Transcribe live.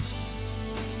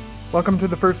Welcome to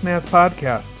the First Mass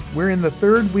podcast. We're in the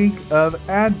third week of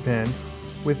Advent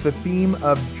with the theme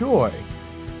of joy.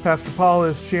 Pastor Paul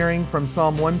is sharing from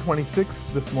Psalm 126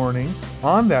 this morning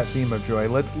on that theme of joy.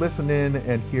 Let's listen in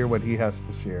and hear what he has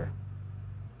to share.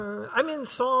 I'm in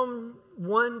Psalm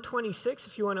 126.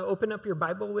 If you want to open up your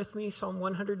Bible with me, Psalm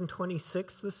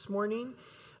 126 this morning.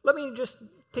 Let me just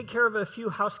take care of a few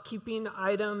housekeeping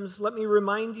items. Let me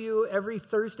remind you, every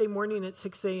Thursday morning at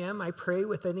 6 a.m., I pray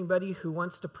with anybody who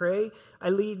wants to pray. I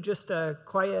lead just a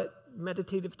quiet,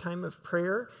 meditative time of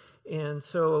prayer, and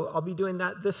so I'll be doing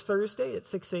that this Thursday at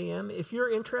 6 a.m. If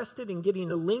you're interested in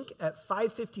getting a link at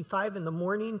 5:55 in the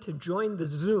morning to join the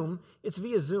Zoom, it's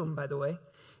via Zoom, by the way.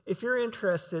 If you're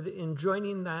interested in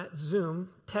joining that Zoom,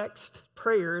 text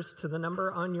prayers to the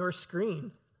number on your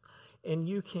screen, and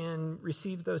you can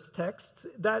receive those texts.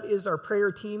 That is our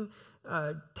prayer team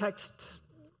text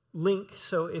link.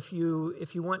 So if you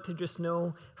want to just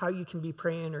know how you can be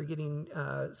praying or getting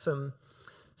some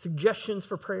suggestions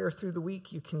for prayer through the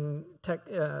week, you can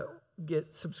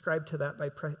get subscribed to that by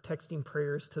texting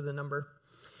prayers to the number.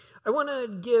 I want to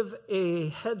give a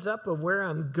heads up of where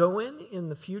I'm going in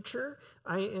the future.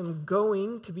 I am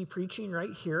going to be preaching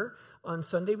right here on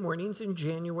Sunday mornings in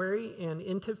January and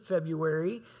into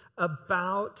February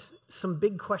about some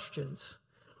big questions,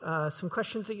 some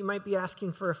questions that you might be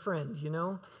asking for a friend, you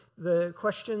know? The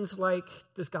questions like,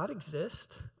 does God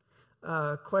exist?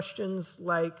 Questions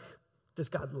like, does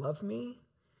God love me?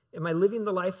 Am I living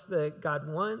the life that God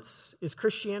wants? Is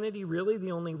Christianity really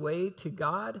the only way to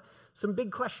God? Some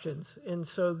big questions. And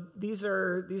so these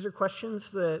are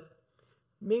questions that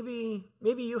maybe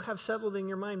you have settled in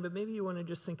your mind, but maybe you want to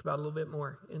just think about a little bit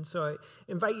more. And so I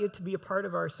invite you to be a part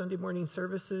of our Sunday morning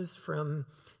services from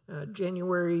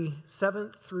January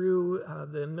 7th through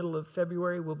the middle of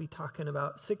February. We'll be talking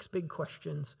about 6 big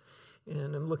questions,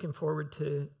 and I'm looking forward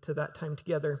to that time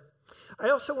together. I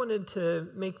also wanted to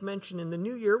make mention in the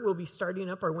new year, we'll be starting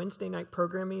up our Wednesday night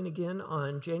programming again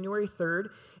on January 3rd,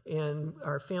 and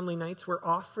our family nights were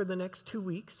off for the next 2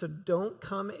 weeks, so don't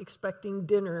come expecting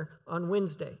dinner on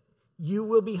Wednesday. You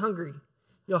will be hungry.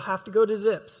 You'll have to go to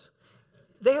Zips.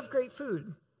 They have great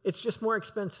food. It's just more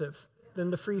expensive than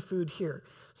the free food here.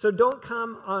 So don't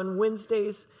come on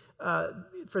Wednesdays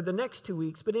for the next 2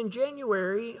 weeks, but in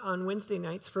January on Wednesday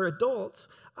nights for adults,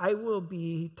 I will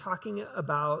be talking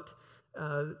about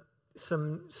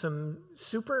some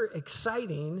super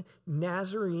exciting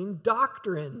Nazarene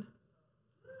doctrine.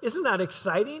 Isn't that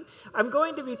exciting? I'm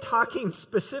going to be talking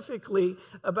specifically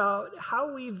about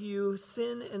how we view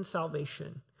sin and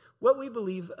salvation, what we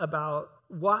believe about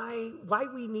why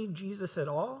we need Jesus at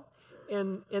all,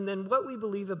 and then what we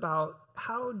believe about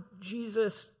how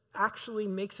Jesus actually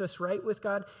makes us right with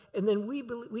God. And then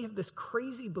we have this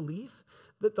crazy belief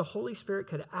that the Holy Spirit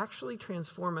could actually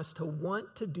transform us to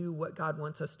want to do what God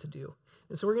wants us to do.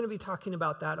 And so we're going to be talking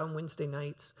about that on Wednesday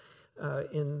nights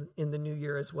in the new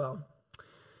year as well.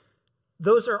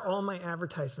 Those are all my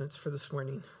advertisements for this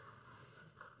morning.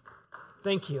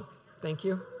 Thank you. Thank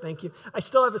you. Thank you. I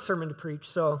still have a sermon to preach,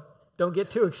 so don't get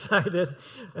too excited.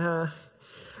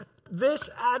 This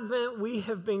Advent, we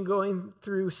have been going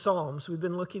through Psalms. We've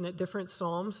been looking at different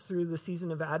Psalms through the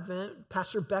season of Advent.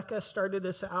 Pastor Becca started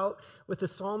us out with the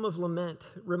Psalm of Lament,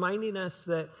 reminding us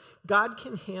that God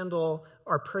can handle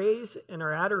our praise and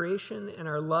our adoration and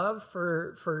our love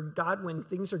for God when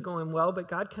things are going well, but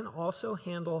God can also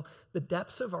handle the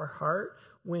depths of our heart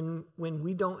when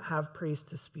we don't have praise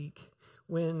to speak.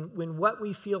 When what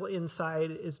we feel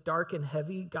inside is dark and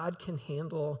heavy, God can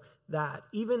handle that.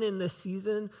 Even in this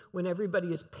season, when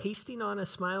everybody is pasting on a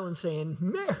smile and saying,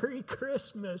 Merry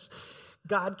Christmas,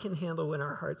 God can handle when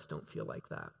our hearts don't feel like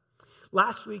that.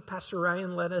 Last week, Pastor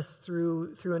Ryan led us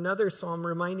through another psalm,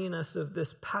 reminding us of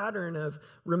this pattern of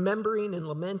remembering and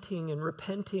lamenting and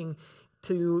repenting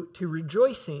to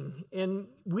rejoicing. And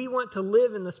we want to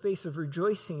live in the space of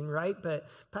rejoicing, right? But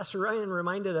Pastor Ryan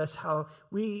reminded us how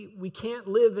we can't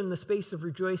live in the space of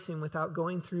rejoicing without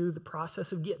going through the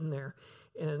process of getting there.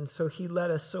 And so he led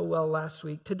us so well last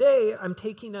week. Today, I'm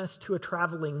taking us to a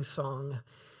traveling song.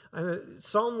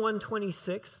 Psalm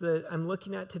 126 that I'm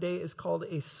looking at today is called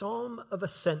a Psalm of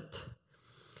Ascent.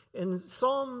 And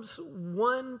Psalms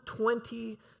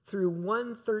 120 through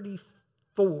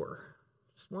 134,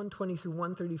 120 through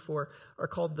 134 are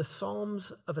called the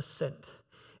Psalms of Ascent.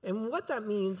 And what that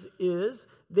means is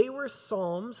they were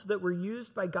psalms that were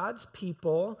used by God's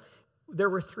people. There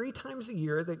were 3 times a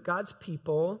year that God's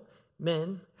people,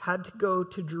 men, had to go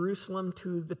to Jerusalem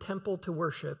to the temple to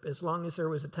worship, as long as there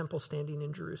was a temple standing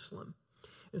in Jerusalem.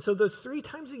 And so those 3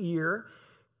 times a year,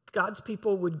 God's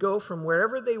people would go from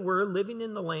wherever they were living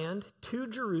in the land to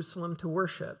Jerusalem to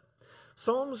worship.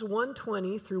 Psalms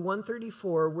 120 through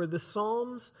 134 were the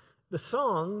songs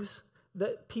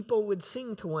that people would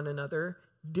sing to one another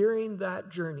during that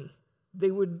journey.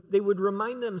 They would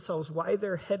remind themselves why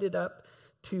they're headed up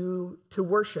to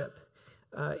worship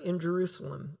in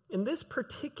Jerusalem. And this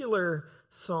particular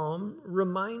psalm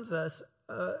reminded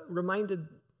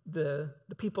the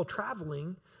people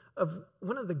traveling of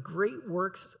one of the great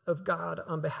works of God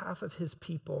on behalf of his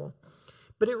people.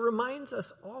 But it reminds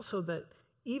us also that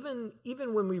even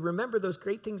when we remember those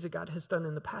great things that God has done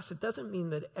in the past, it doesn't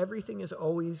mean that everything is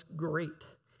always great.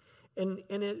 And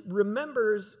it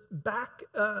remembers back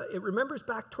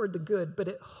toward the good, but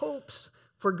it hopes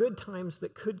for good times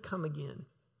that could come again.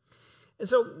 And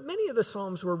so many of the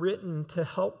Psalms were written to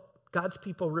help God's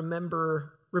people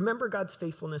remember God's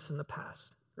faithfulness in the past,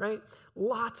 right?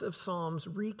 Lots of Psalms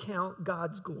recount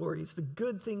God's glories, the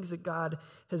good things that God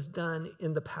has done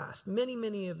in the past.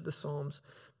 Many of the Psalms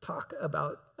talk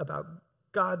about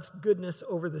God's goodness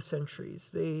over the centuries.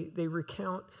 They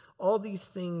recount all these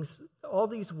things, all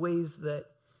these ways that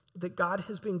God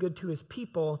has been good to his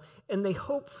people, and they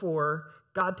hope for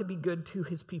God to be good to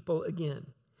his people again.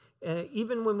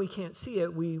 Even when we can't see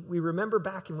it, we remember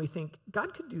back and we think,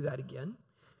 God could do that again.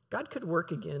 God could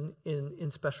work again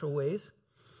in special ways.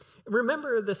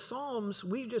 Remember, the Psalms,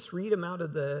 we just read them out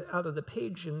of the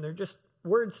page, and they're just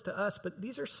words to us, but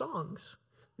these are songs.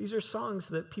 These are songs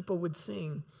that people would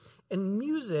sing. And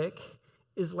music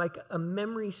is like a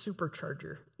memory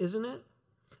supercharger, isn't it?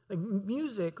 Like,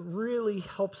 music really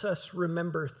helps us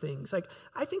remember things. Like,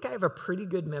 I think I have a pretty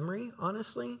good memory,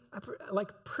 honestly.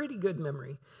 Pretty good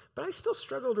memory. But I still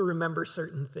struggle to remember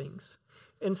certain things.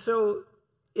 And so,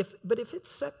 if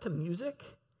it's set to music,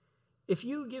 if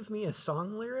you give me a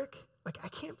song lyric, like, I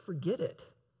can't forget it.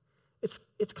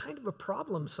 It's kind of a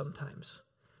problem sometimes,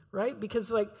 right?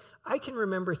 Because, like, I can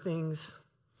remember things.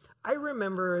 I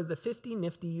remember the 50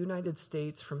 nifty United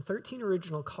States from 13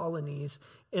 original colonies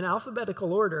in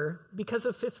alphabetical order because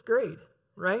of 5th grade,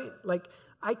 right? Like,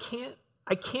 I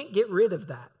can't get rid of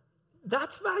that.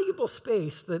 That's valuable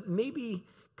space that maybe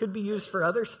could be used for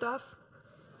other stuff.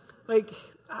 Like,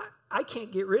 I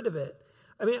can't get rid of it.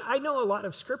 I mean, I know a lot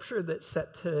of scripture that's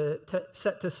set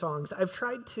to songs. I've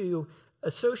tried to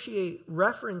associate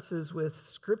references with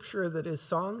scripture that is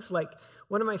songs. Like,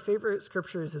 one of my favorite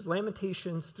scriptures is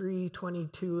Lamentations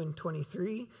 3:22 and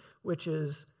 23, which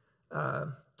is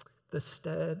the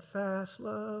steadfast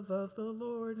love of the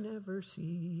Lord never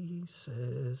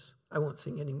ceases. I won't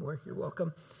sing anymore. You're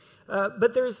welcome.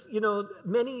 But there's,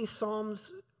 many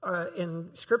psalms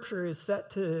and scripture is set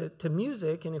to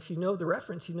music, and if you know the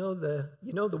reference, you know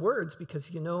the words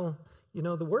because you know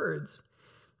the words.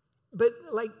 But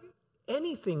like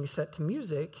anything set to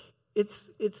music, it's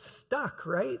stuck,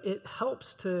 right? It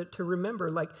helps to remember.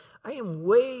 Like, I am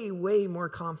way more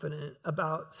confident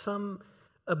about some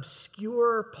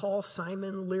obscure Paul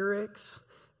Simon lyrics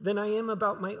than I am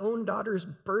about my own daughter's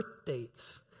birth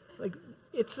dates. Like,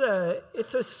 it's a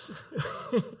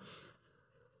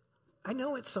I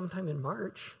know it's sometime in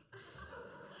March.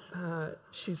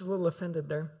 She's a little offended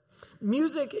there.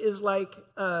 Music is like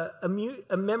a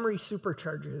memory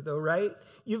supercharger, though, right?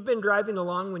 You've been driving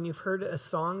along when you've heard a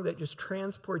song that just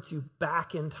transports you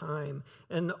back in time,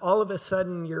 and all of a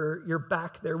sudden you're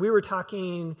back there.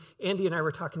 Andy and I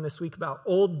were talking this week about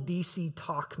old DC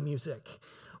Talk music.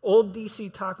 Old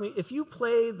DC Talk music. If you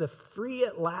play the Free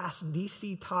at Last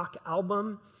DC Talk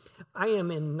album, I am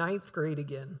in 9th grade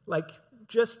again. Like,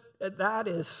 just that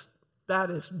is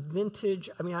vintage.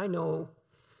 I mean, I know.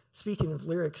 Speaking of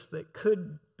lyrics that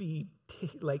could be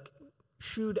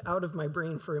shooed out of my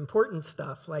brain for important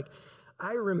stuff, like,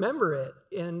 I remember it,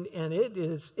 and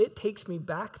it takes me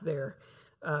back there.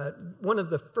 One of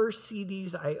the first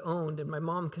CDs I owned, and my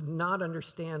mom could not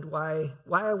understand why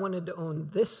I wanted to own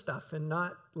this stuff and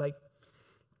not like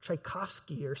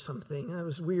Tchaikovsky or something. That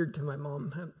was weird to my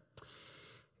mom.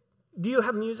 Do you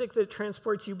have music that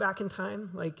transports you back in time?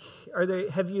 Like,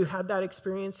 have you had that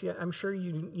experience? Yeah, I'm sure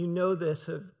you know this,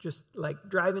 of just like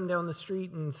driving down the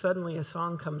street and suddenly a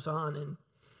song comes on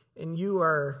and you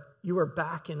are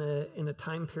back in a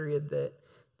time period that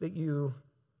you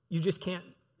just can't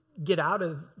get out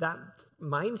of that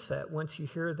mindset once you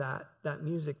hear that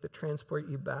music that transport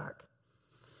you back.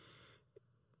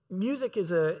 Music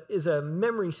is a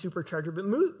memory supercharger,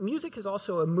 but music is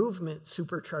also a movement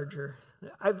supercharger.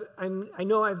 I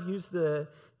know I've used the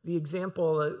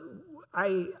example.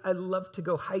 I love to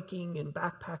go hiking and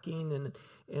backpacking,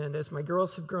 and as my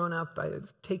girls have grown up,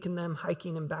 I've taken them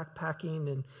hiking and backpacking.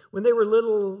 And when they were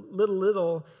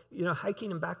little,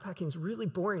 hiking and backpacking is really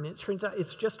boring. It turns out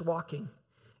it's just walking,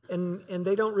 And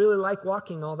they don't really like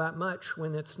walking all that much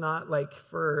when it's not like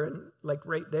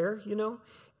right there, you know?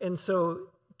 And so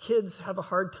kids have a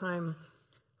hard time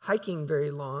hiking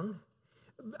very long.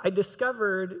 I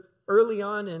discovered early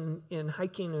on in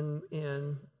hiking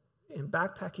and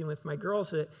backpacking with my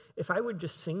girls that if I would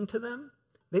just sing to them,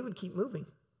 they would keep moving.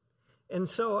 And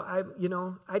so I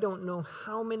don't know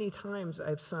how many times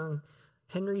I've sung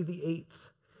Henry VIII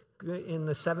in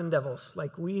the Seven Devils.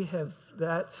 Like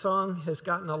that song has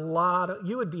gotten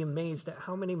you would be amazed at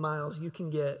how many miles you can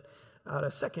get out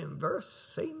of second verse,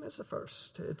 same as the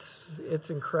first. It's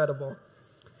incredible.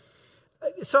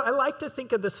 So I like to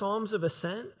think of the Psalms of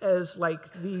Ascent as like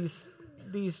these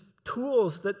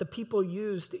tools that the people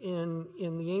used in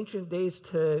the ancient days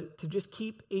to just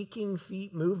keep aching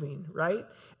feet moving, right?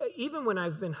 Even when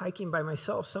I've been hiking by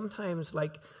myself, sometimes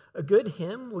like a good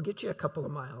hymn will get you a couple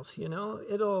of miles, you know?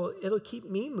 It'll keep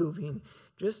me moving.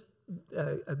 Just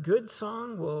a good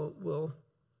song will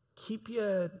keep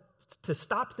you to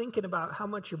stop thinking about how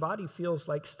much your body feels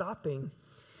like stopping.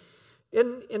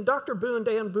 And Dr. Boone,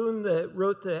 Dan Boone, that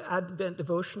wrote the Advent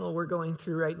devotional we're going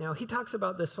through right now, he talks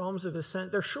about the Psalms of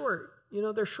Ascent. They're short.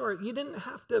 They're short. You didn't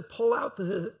have to pull out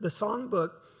the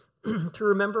songbook to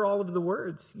remember all of the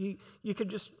words. You could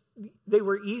just, they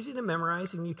were easy to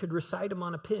memorize, and you could recite them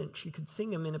on a pinch. You could sing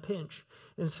them in a pinch.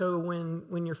 And so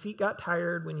when your feet got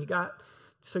tired,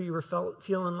 so you were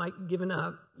feeling like giving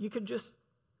up, you could just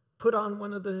put on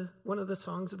one of the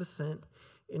songs of ascent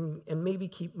and maybe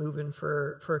keep moving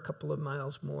for a couple of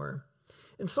miles more.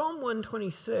 And Psalm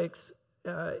 126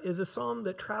 is a psalm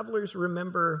that travelers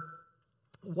remember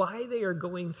why they are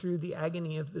going through the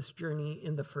agony of this journey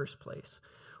in the first place,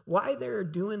 why they're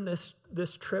doing this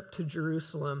trip to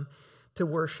Jerusalem to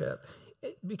worship.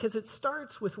 Because it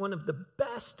starts with one of the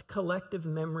best collective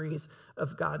memories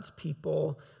of God's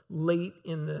people late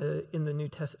in the New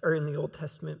Testament or in the Old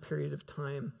Testament period of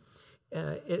time.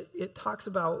 It talks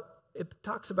about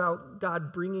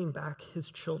God bringing back his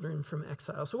children from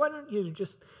exile. So why don't you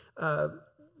just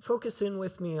focus in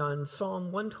with me on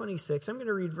Psalm 126. I'm going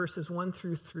to read verses 1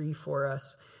 through 3 for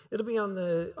us. It'll be on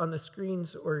the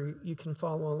screens, or you can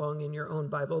follow along in your own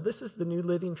Bible. This is the New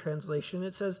Living Translation.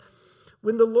 It says,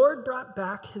 "When the Lord brought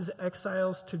back his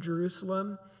exiles to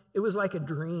Jerusalem, it was like a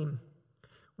dream.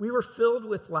 We were filled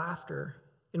with laughter,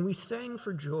 and we sang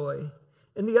for joy.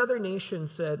 And the other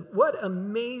nations said, 'What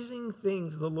amazing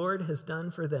things the Lord has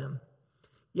done for them.'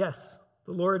 Yes,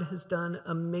 the Lord has done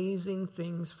amazing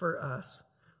things for us.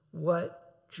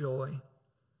 What joy."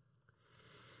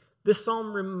 This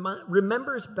psalm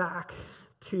remembers back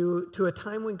to a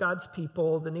time when God's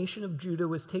people, the nation of Judah,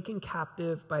 was taken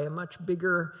captive by a much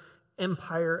bigger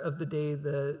empire of the day,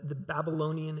 the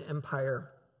Babylonian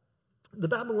Empire. The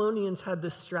Babylonians had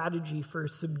this strategy for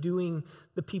subduing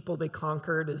the people they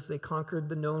conquered as they conquered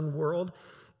the known world.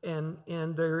 And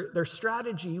their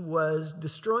strategy was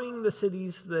destroying the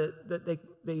cities that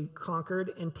they conquered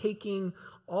and taking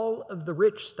all of the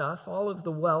rich stuff, all of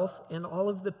the wealth, and all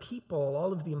of the people,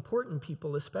 all of the important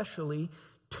people especially,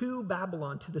 to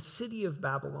Babylon, to the city of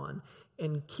Babylon,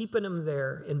 and keeping them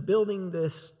there and building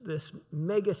this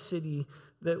mega city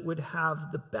that would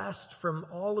have the best from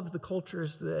all of the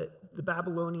cultures that the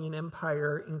Babylonian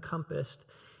Empire encompassed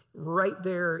right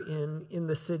there in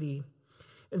the city.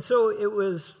 And so it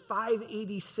was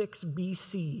 586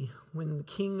 BC when the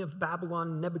king of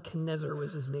Babylon, Nebuchadnezzar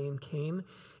was his name, came,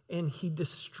 and he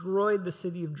destroyed the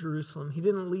city of Jerusalem. He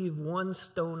didn't leave one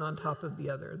stone on top of the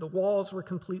other. The walls were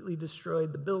completely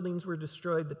destroyed. The buildings were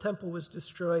destroyed. The temple was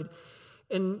destroyed.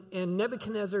 And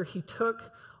Nebuchadnezzar, he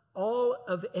took all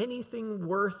of anything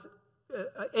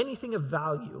of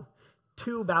value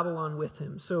to Babylon with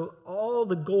him. So all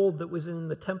the gold that was in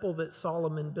the temple that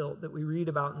Solomon built, that we read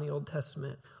about in the Old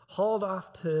Testament, hauled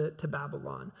off to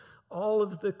Babylon. All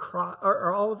of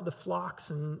the flocks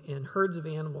and herds of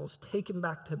animals taken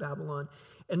back to Babylon.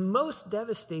 And most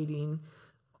devastating,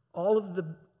 all of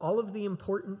the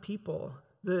important people,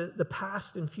 the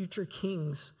past and future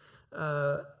kings,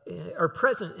 or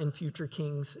present and future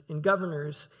kings and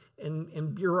governors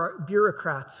and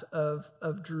bureaucrats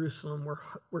of Jerusalem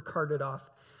were carted off.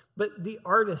 But the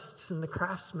artists and the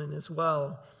craftsmen as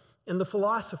well, and the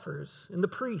philosophers and the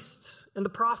priests and the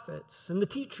prophets and the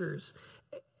teachers,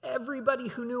 everybody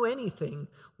who knew anything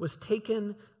was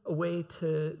taken away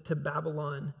to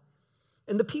Babylon.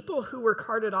 And the people who were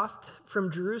carted off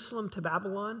from Jerusalem to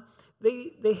Babylon,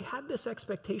 they had this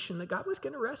expectation that God was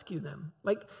going to rescue them.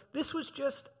 Like, this was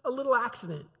just a little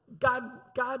accident. God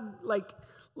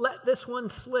let this one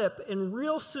slip, and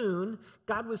real soon,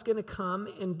 God was going to come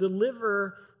and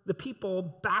deliver the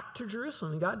people back to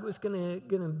Jerusalem. God was going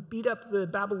to beat up the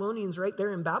Babylonians right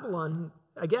there in Babylon,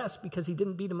 I guess, because he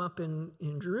didn't beat them up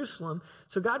in Jerusalem.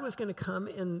 So God was going to come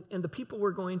and the people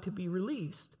were going to be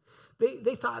released.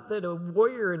 They thought that a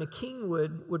warrior and a king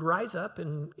would rise up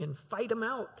and fight them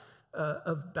out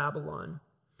of Babylon.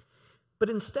 But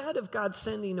instead of God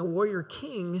sending a warrior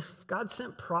king, God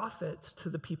sent prophets to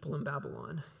the people in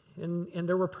Babylon. And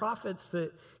there were prophets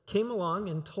that came along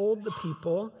and told the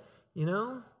people,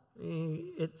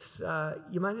 it's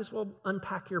you might as well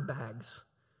unpack your bags.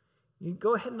 You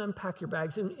go ahead and unpack your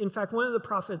bags. And in fact, one of the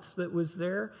prophets that was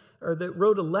there, or that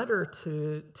wrote a letter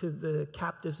to the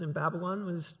captives in Babylon,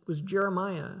 was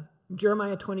Jeremiah.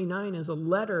 Jeremiah 29 is a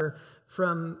letter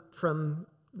from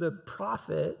the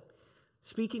prophet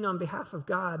speaking on behalf of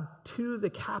God to the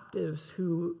captives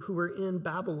who were in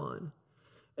Babylon.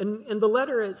 And in the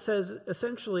letter, it says,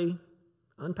 essentially,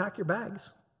 unpack your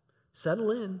bags,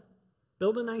 settle in,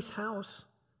 build a nice house,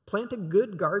 plant a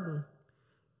good garden,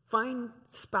 find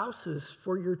spouses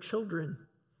for your children.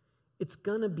 It's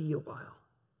going to be a while.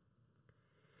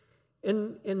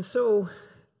 And so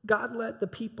God let the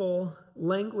people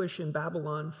languish in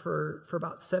Babylon for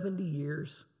about 70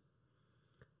 years.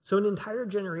 So an entire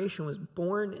generation was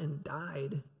born and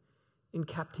died in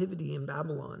captivity in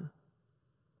Babylon.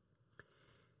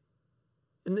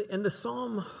 And the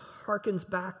psalm harkens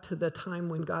back to the time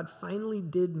when God finally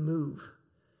did move.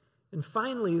 And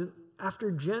finally, after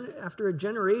a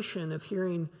generation of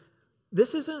hearing,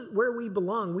 this isn't where we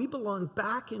belong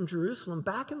back in Jerusalem,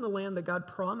 back in the land that God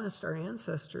promised our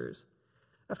ancestors.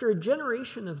 After a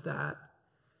generation of that,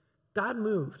 God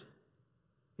moved.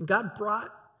 And God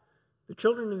brought the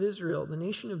children of Israel, the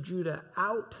nation of Judah,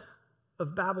 out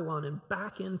of Babylon and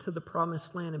back into the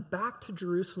promised land and back to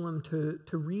Jerusalem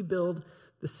to rebuild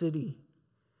the city.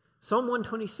 Psalm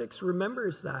 126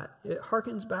 remembers that. It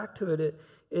harkens back to it.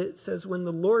 It says, when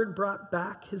the Lord brought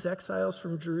back his exiles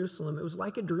from Jerusalem, it was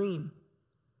like a dream.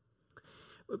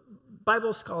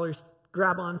 Bible scholars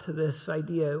grab onto this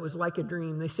idea. It was like a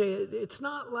dream. They say it's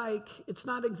not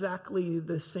exactly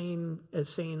the same as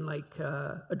saying like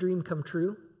a dream come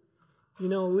true.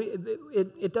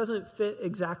 It doesn't fit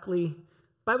exactly.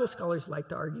 Bible scholars like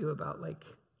to argue about like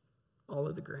all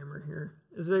of the grammar here.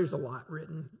 There's a lot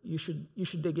written. You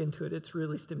should dig into it. It's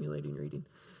really stimulating reading.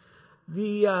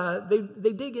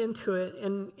 They dig into it,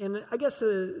 and I guess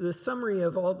the summary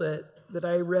of all that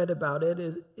I read about it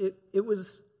is it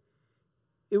was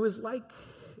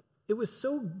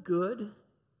so good.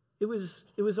 It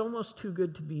was almost too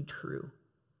good to be true.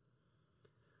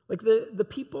 Like the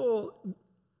people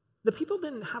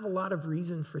didn't have a lot of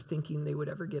reason for thinking they would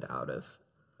ever get out of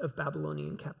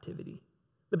Babylonian captivity.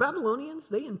 The Babylonians,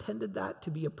 they intended that to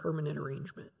be a permanent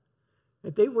arrangement.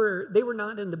 They were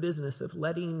not in the business of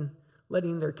letting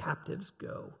their captives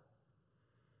go.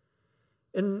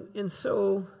 And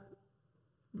so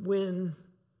when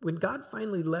God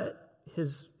finally let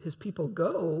his people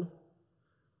go,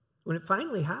 when it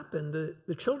finally happened,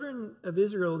 the children of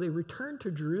Israel, they returned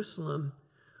to Jerusalem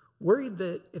worried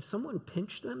that if someone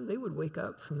pinched them, they would wake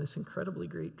up from this incredibly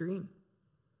great dream.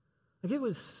 Like, it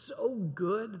was so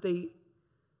good, they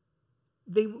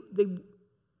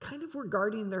kind of were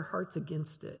guarding their hearts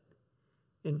against it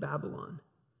in Babylon.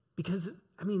 Because,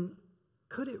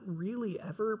 could it really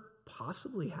ever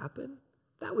possibly happen?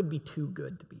 That would be too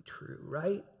good to be true,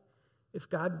 right? If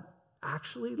God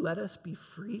actually let us be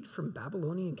freed from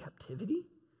Babylonian captivity?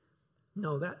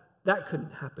 No, that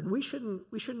couldn't happen. We shouldn't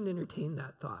entertain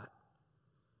that thought.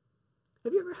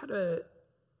 Have you ever had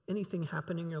anything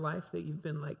happen in your life that you've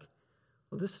been like,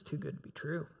 well, this is too good to be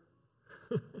true?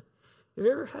 Have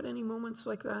you ever had any moments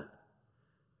like that?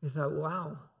 You thought,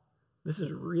 wow, this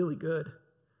is really good.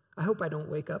 I hope I don't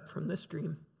wake up from this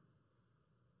dream.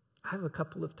 I have a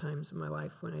couple of times in my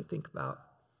life when I think about,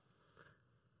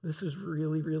 this is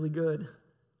really, really good.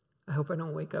 I hope I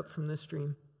don't wake up from this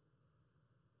dream.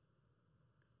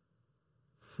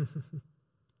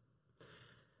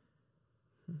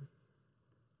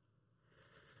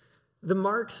 The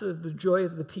marks of the joy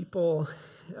of the people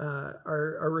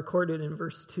are recorded in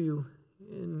verse 2.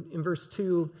 In verse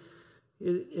 2,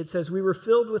 it says, we were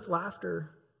filled with laughter.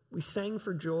 We sang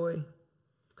for joy.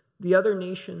 The other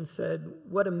nations said,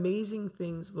 what amazing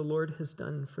things the Lord has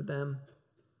done for them.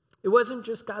 It wasn't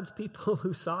just God's people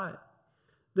who saw it.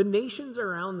 The nations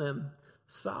around them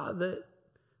saw that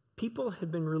people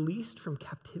had been released from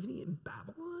captivity in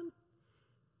Babylon.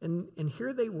 And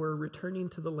here they were returning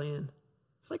to the land.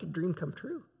 It's like a dream come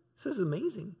true. This is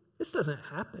amazing. This doesn't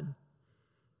happen.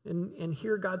 And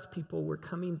here God's people were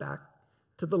coming back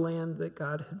to the land that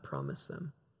God had promised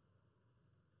them.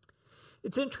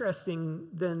 It's interesting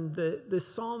then this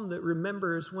psalm that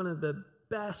remembers one of the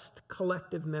best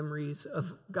collective memories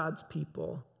of God's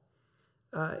people.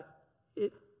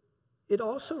 it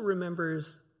also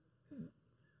remembers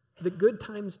that good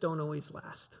times don't always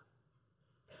last.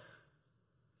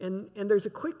 And there's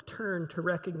a quick turn to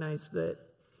recognize that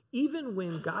even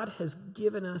when God has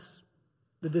given us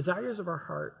the desires of our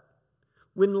heart,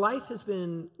 when life has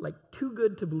been like too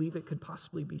good to believe it could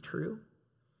possibly be true,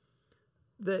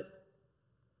 that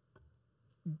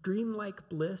dreamlike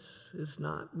bliss is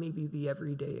not maybe the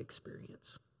everyday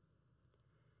experience.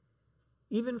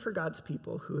 Even for God's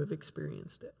people who have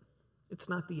experienced it, it's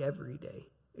not the everyday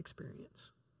experience.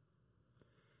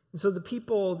 And so the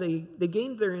people, they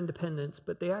gained their independence,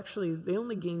 but they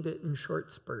only gained it in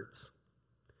short spurts.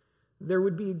 There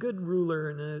would be a good ruler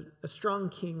and a strong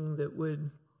king that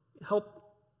would help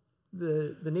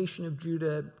the nation of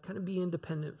Judah kind of be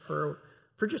independent for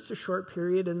just a short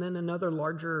period, and then another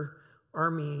larger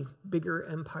army, bigger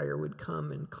empire would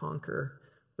come and conquer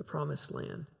the promised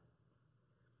land.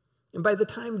 And by the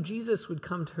time Jesus would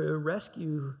come to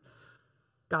rescue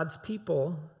God's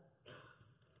people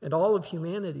and all of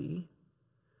humanity,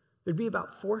 there'd be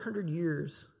about 400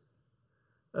 years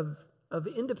of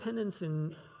independence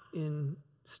in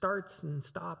starts and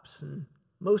stops, and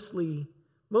mostly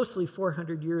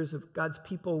 400 years of God's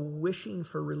people wishing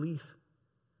for relief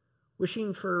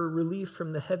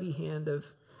from the heavy hand of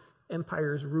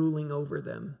empires ruling over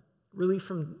them, relief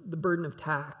from the burden of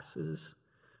taxes,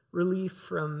 relief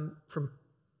from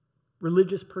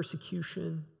religious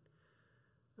persecution,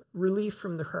 relief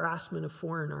from the harassment of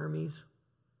foreign armies.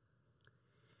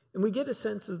 And we get a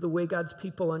sense of the way God's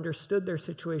people understood their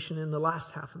situation in the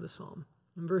last half of the psalm.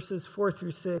 In verses 4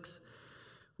 through 6,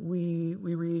 we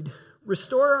read,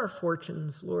 "Restore our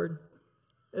fortunes, Lord,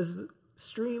 as the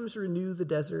streams renew the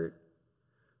desert.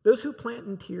 Those who plant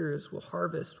in tears will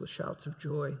harvest with shouts of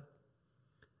joy.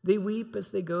 They weep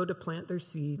as they go to plant their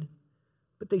seed,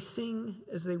 but they sing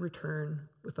as they return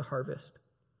with the harvest."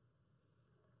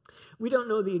 We don't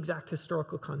know the exact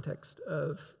historical context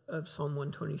of Psalm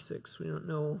 126. We don't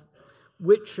know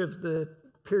which of the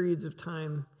periods of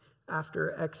time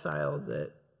after exile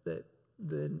that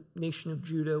the nation of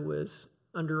Judah was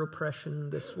under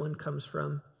oppression this one comes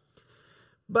from.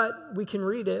 But we can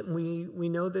read it, and we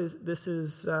know that this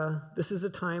is a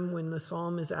time when the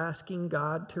psalm is asking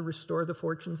God to restore the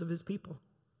fortunes of his people.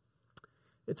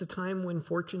 It's a time when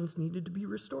fortunes needed to be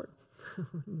restored,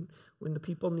 when the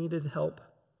people needed help.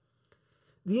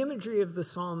 The imagery of the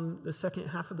psalm, the second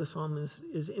half of the psalm,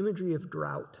 is imagery of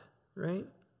drought, right?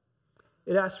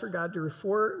 It asks for God to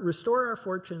restore our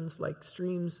fortunes like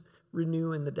streams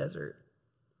renew in the desert.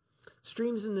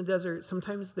 Streams in the desert,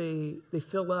 sometimes they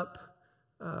fill up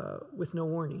with no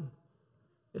warning.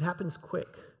 It happens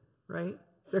quick, right?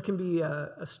 There can be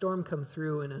a storm come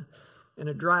through, and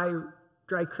a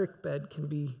dry creek bed can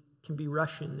be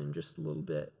rushing in just a little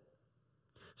bit.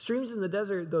 Streams in the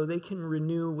desert, though, they can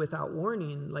renew without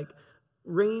warning. Like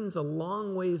rains a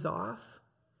long ways off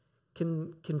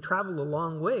can travel a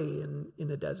long way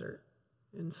in a desert.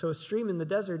 And so a stream in the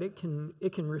desert, it can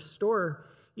restore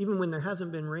even when there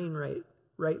hasn't been rain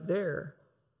right there.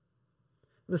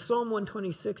 The Psalm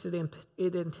 126,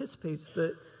 it anticipates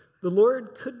that the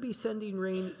Lord could be sending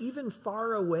rain even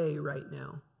far away right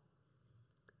now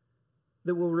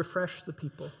that will refresh the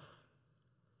people.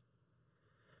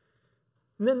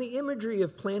 And then the imagery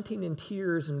of planting in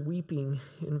tears and weeping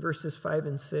in verses 5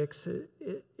 and 6,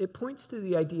 it points to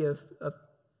the idea of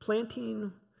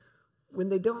planting when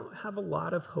they don't have a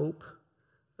lot of hope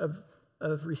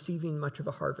of receiving much of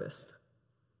a harvest.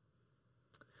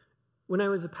 When I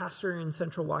was a pastor in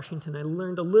Central Washington, I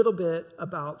learned a little bit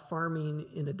about farming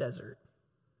in a desert.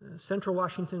 Central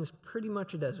Washington is pretty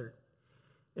much a desert.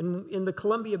 And in the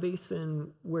Columbia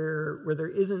Basin, where there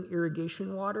isn't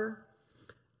irrigation water,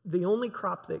 the only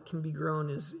crop that can be grown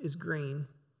is grain,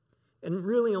 and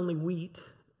really only wheat,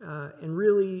 and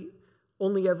really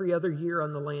only every other year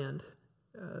on the land.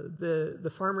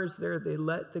 The farmers there, they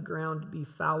let the ground be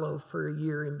fallow for a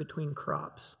year in between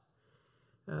crops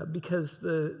because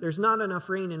there's not enough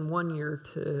rain in one year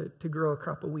to grow a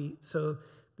crop of wheat. So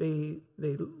they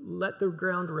let the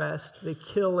ground rest. They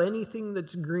kill anything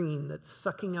that's green, that's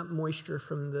sucking up moisture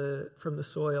from the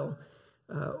soil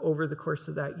over the course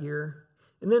of that year.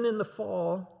 And then in the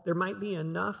fall, there might be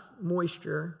enough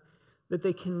moisture that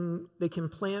they can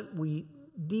plant wheat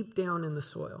deep down in the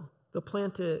soil. They'll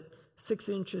plant it 6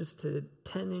 inches to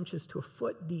 10 inches to a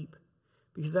foot deep,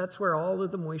 because that's where all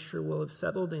of the moisture will have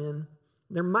settled in.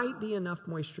 There might be enough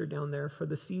moisture down there for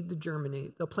the seed to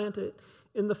germinate. They'll plant it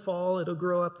in the fall. It'll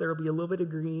grow up. There'll be a little bit of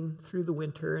green through the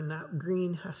winter, and that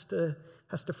green has to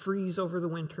freeze over the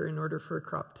winter in order for a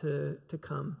crop to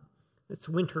come. It's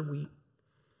winter wheat.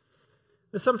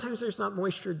 But sometimes there's not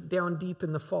moisture down deep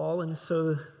in the fall, and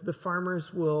so the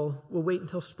farmers will wait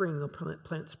until spring. They'll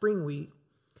plant spring wheat.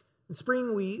 And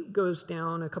spring wheat goes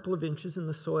down a couple of inches in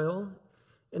the soil,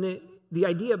 and the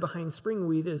idea behind spring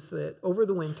wheat is that over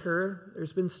the winter,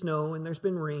 there's been snow and there's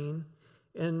been rain,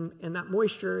 and that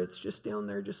moisture, it's just down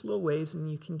there just a little ways,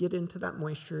 and you can get into that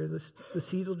moisture. The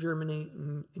seed will germinate,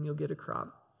 and you'll get a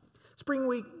crop. Spring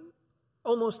wheat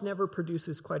almost never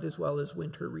produces quite as well as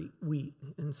winter wheat,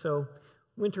 and so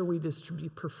winter wheat is to be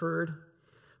preferred.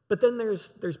 But then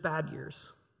there's bad years.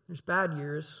 There's bad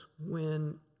years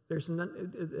when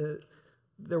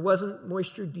there wasn't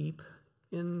moisture deep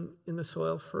in the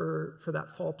soil for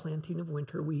that fall planting of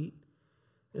winter wheat.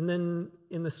 And then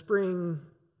in the spring,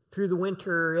 through the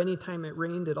winter, anytime it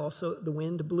rained, the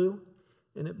wind blew,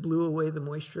 and it blew away the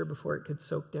moisture before it could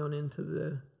soak down into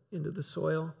the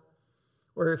soil.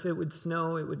 Or if it would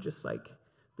snow, it would just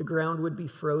the ground would be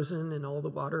frozen and all the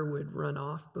water would run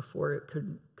off before it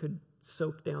could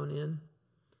soak down in.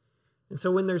 And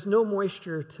so when there's no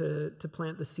moisture to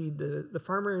plant the seed, the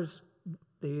farmers,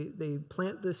 they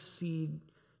plant this seed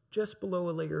just below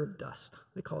a layer of dust.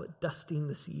 They call it dusting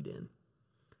the seed in.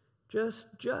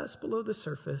 Just below the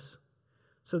surface,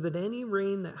 so that any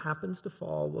rain that happens to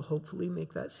fall will hopefully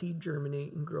make that seed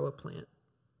germinate and grow a plant.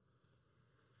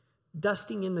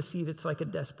 Dusting in the seed, it's like a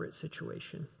desperate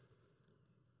situation.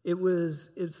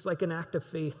 It's like an act of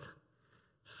faith.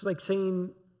 It's like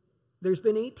saying, there's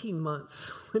been 18 months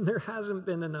when there hasn't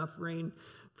been enough rain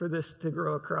for this to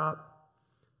grow a crop.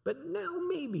 But now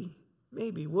maybe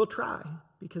we'll try,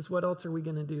 because what else are we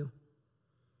going to do?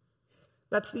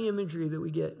 That's the imagery that we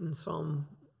get in Psalm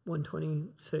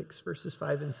 126, verses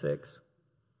 5 and 6.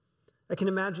 I can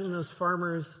imagine those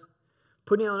farmers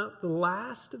putting out the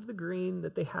last of the grain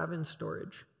that they have in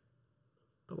storage.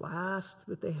 The last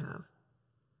that they have.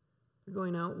 They're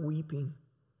going out weeping.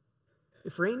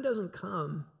 If rain doesn't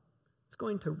come, it's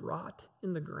going to rot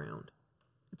in the ground.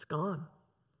 It's gone.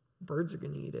 Birds are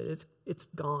going to eat it. It's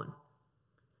gone.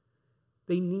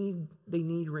 They need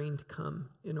rain to come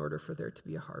in order for there to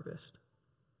be a harvest.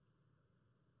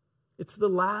 It's the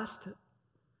last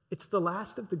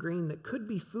of the grain that could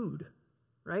be food,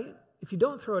 right? If you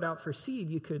don't throw it out for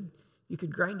seed, you could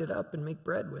grind it up and make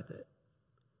bread with it.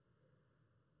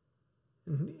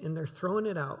 And they're throwing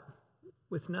it out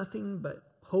with nothing but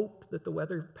hope that the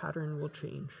weather pattern will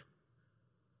change.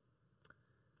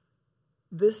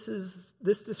 This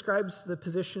describes the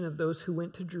position of those who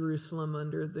went to Jerusalem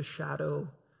under the shadow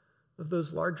of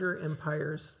those larger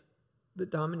empires that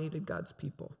dominated God's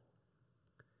people.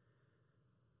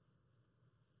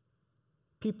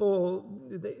 People,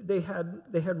 they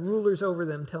had rulers over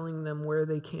them telling them where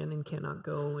they can and cannot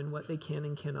go and what they can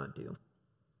and cannot do.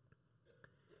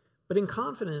 But in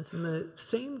confidence in the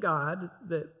same God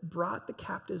that brought the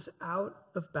captives out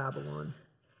of Babylon,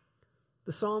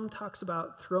 the psalm talks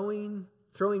about throwing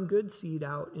good seed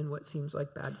out in what seems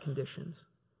like bad conditions.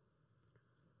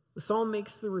 The psalm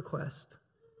makes the request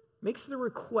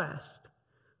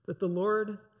that the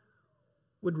Lord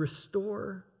would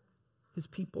restore his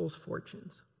people's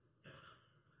fortunes.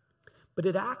 But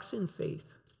it acts in faith.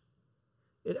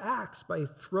 It acts by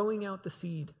throwing out the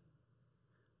seed,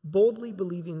 boldly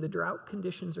believing the drought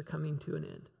conditions are coming to an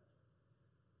end.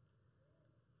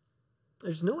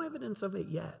 There's no evidence of it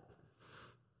yet.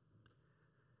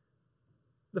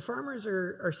 The farmers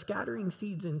are scattering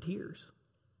seeds in tears.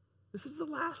 This is the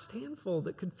last handful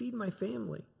that could feed my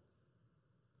family.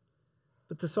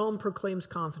 But the psalm proclaims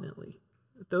confidently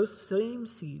that those same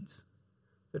seeds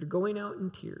that are going out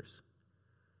in tears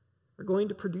are going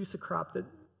to produce a crop that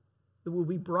will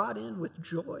be brought in with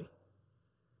joy.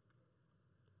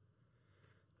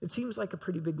 It seems like a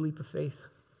pretty big leap of faith.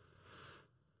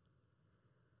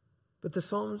 But the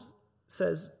psalm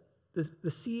says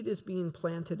the seed is being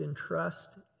planted in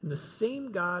trust in the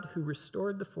same God who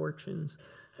restored the fortunes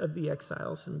of the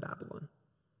exiles in Babylon.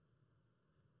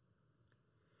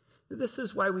 This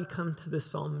is why we come to this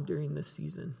psalm during this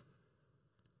season.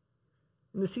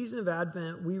 In the season of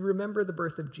Advent, we remember the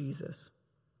birth of Jesus,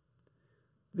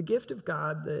 the gift of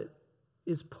God that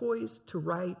is poised to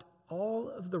right all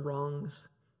of the wrongs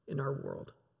in our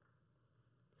world.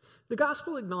 The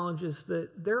gospel acknowledges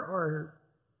that there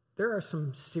are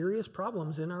some serious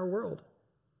problems in our world,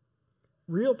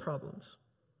 real problems.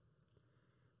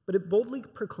 But it boldly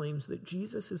proclaims that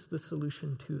Jesus is the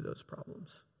solution to those problems.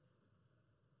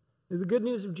 The good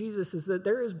news of Jesus is that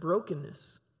there is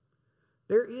brokenness.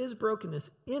 There is brokenness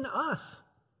in us,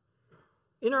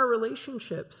 in our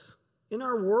relationships, in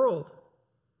our world.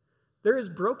 There is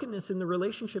brokenness in the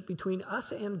relationship between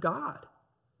us and God.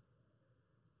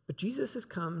 But Jesus has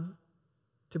come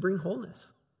to bring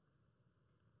wholeness.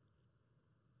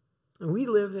 And we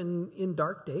live in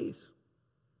dark days.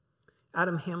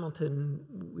 Adam Hamilton,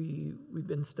 we've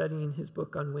been studying his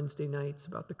book on Wednesday nights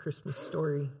about the Christmas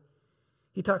story.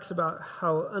 He talks about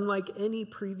how, unlike any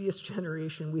previous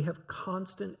generation, we have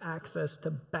constant access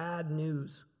to bad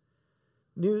news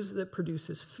that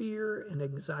produces fear and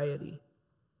anxiety.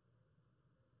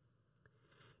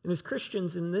 And as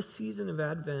Christians in this season of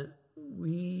Advent,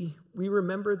 we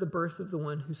remember the birth of the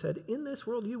one who said, "In this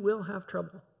world you will have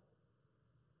trouble,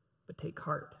 but take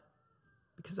heart,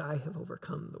 because I have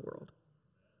overcome the world."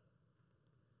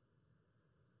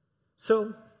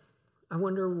 So, I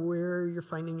wonder where you're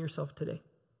finding yourself today.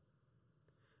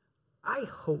 I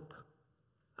hope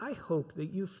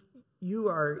that you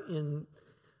are in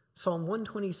Psalm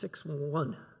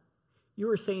 126:1.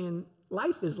 You are saying,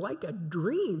 life is like a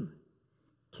dream.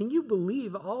 Can you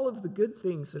believe all of the good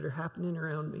things that are happening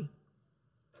around me?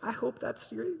 I hope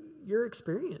that's your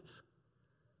experience.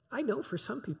 I know for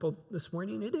some people this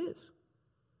morning it is.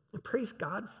 And praise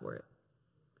God for it.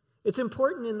 It's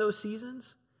important in those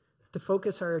seasons to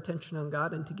focus our attention on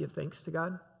God and to give thanks to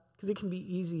God, because it can be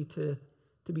easy to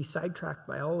be sidetracked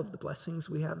by all of the blessings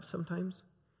we have sometimes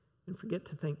and forget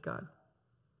to thank God.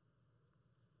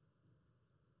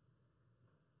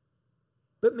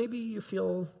 But maybe you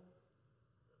feel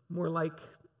more like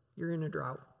you're in a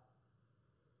drought,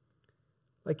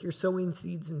 like you're sowing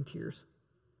seeds in tears,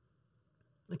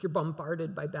 like you're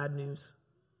bombarded by bad news,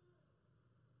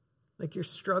 like you're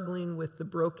struggling with the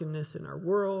brokenness in our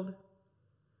world,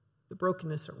 the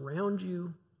brokenness around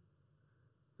you,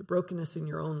 the brokenness in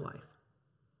your own life.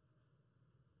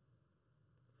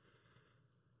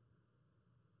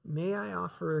 May I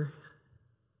offer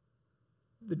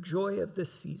the joy of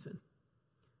this season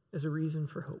as a reason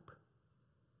for hope.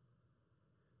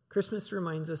 Christmas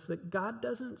reminds us that God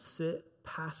doesn't sit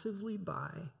passively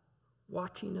by,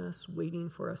 watching us, waiting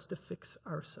for us to fix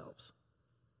ourselves.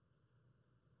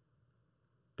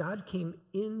 God came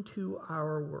into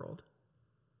our world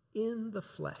in the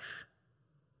flesh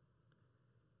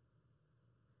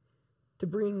to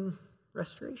bring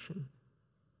restoration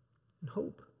and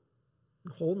hope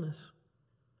and wholeness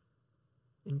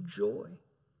and joy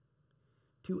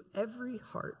to every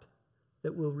heart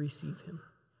that will receive him.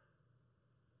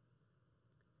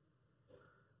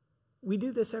 We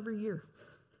do this every year.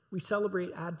 We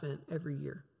celebrate Advent every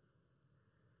year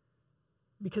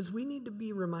because we need to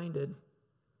be reminded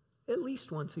at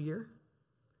least once a year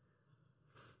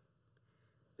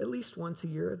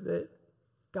that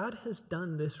God has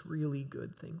done this really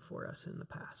good thing for us in the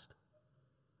past.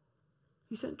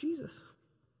 He sent Jesus.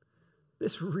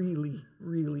 This really,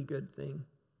 really good thing.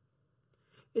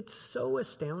 It's so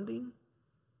astounding.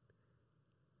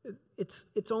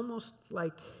 It's almost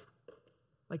like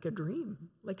a dream,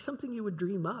 like something you would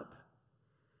dream up.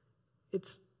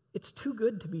 It's too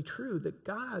good to be true that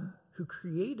God, who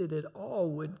created it all,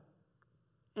 would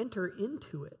enter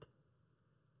into it.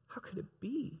 How could it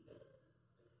be?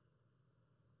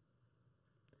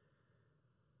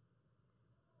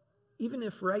 Even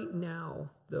if right now,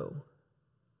 though,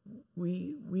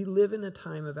 we live in a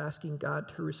time of asking God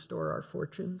to restore our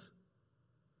fortunes,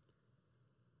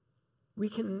 we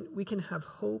can have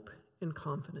hope and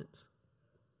confidence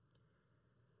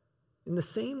in the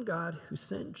same God who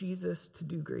sent Jesus to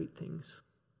do great things.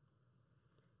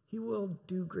 He will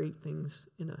do great things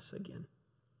in us again.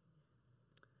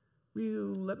 Will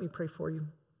you let me pray for you?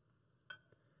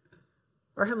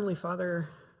 Our Heavenly Father,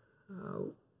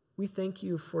 we thank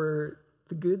you for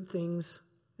the good things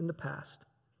in the past.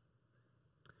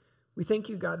 We thank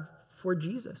you, God, for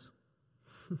Jesus.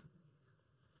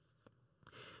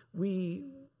 We've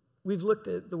looked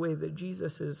at the way that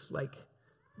Jesus is like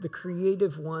the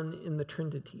creative one in the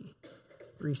Trinity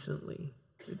recently.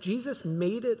 Jesus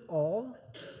made it all.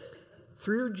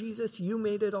 Through Jesus, you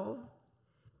made it all.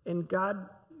 And God,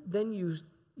 then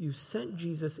you sent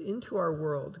Jesus into our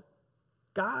world,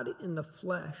 God in the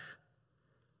flesh,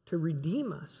 to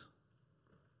redeem us,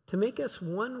 to make us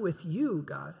one with you,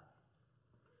 God.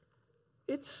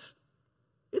 It's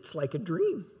like a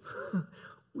dream.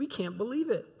 We can't believe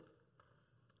it.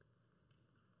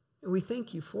 And we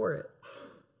thank you for it.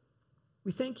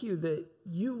 We thank you that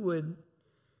you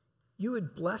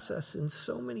would bless us in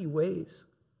so many ways.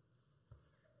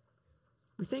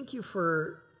 We thank you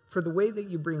for the way that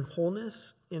you bring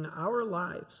wholeness in our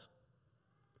lives.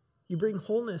 You bring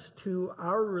wholeness to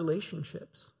our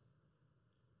relationships.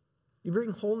 You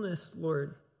bring wholeness,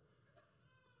 Lord,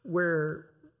 where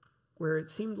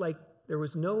it seemed like there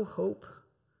was no hope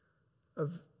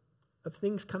of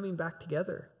things coming back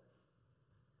together.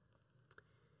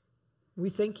 We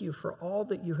thank you for all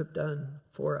that you have done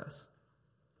for us.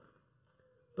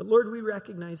 But Lord, we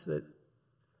recognize that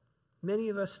many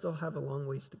of us still have a long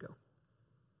ways to go.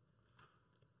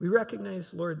 We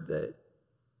recognize, Lord, that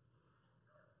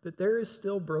there is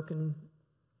still broken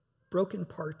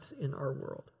parts in our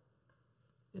world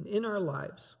and in our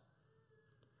lives.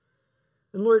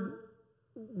 And Lord,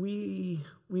 we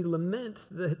lament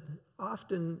that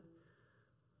often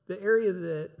the area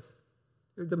that,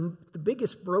 or the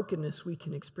biggest brokenness we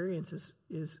can experience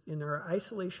is in our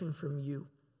isolation from you.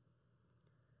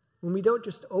 When we don't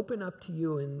just open up to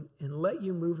you and let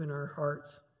you move in our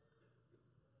hearts.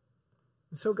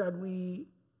 And so, God, we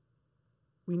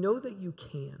know that you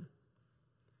can.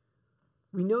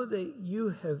 We know that you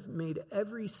have made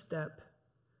every step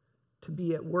to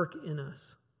be at work in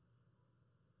us.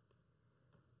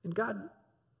 And God,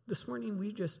 this morning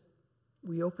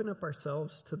we open up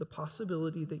ourselves to the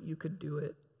possibility that you could do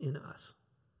it in us.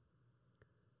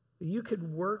 That you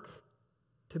could work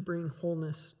to bring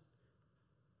wholeness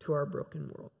to our broken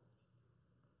world.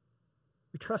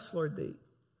 We trust, Lord, that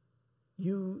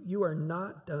you are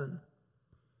not done.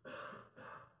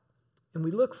 And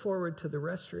we look forward to the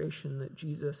restoration that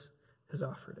Jesus has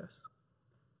offered us.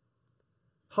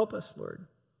 Help us, Lord,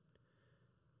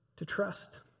 to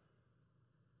trust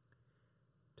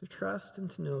and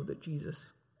to know that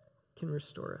Jesus can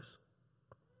restore us.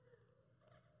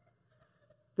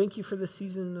 Thank you for the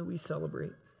season that we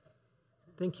celebrate.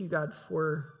 Thank you, God,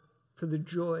 for the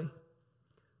joy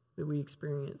that we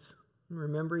experience in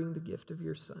remembering the gift of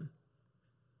your Son.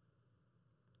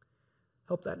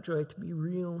 Help that joy to be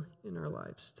real in our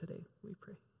lives today, we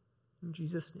pray. In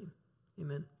Jesus' name,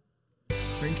 amen.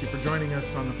 Thank you for joining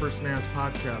us on the First Naz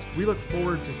podcast. We look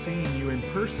forward to seeing you in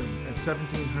person at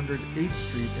 1700 8th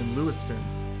Street in Lewiston.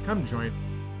 Come join.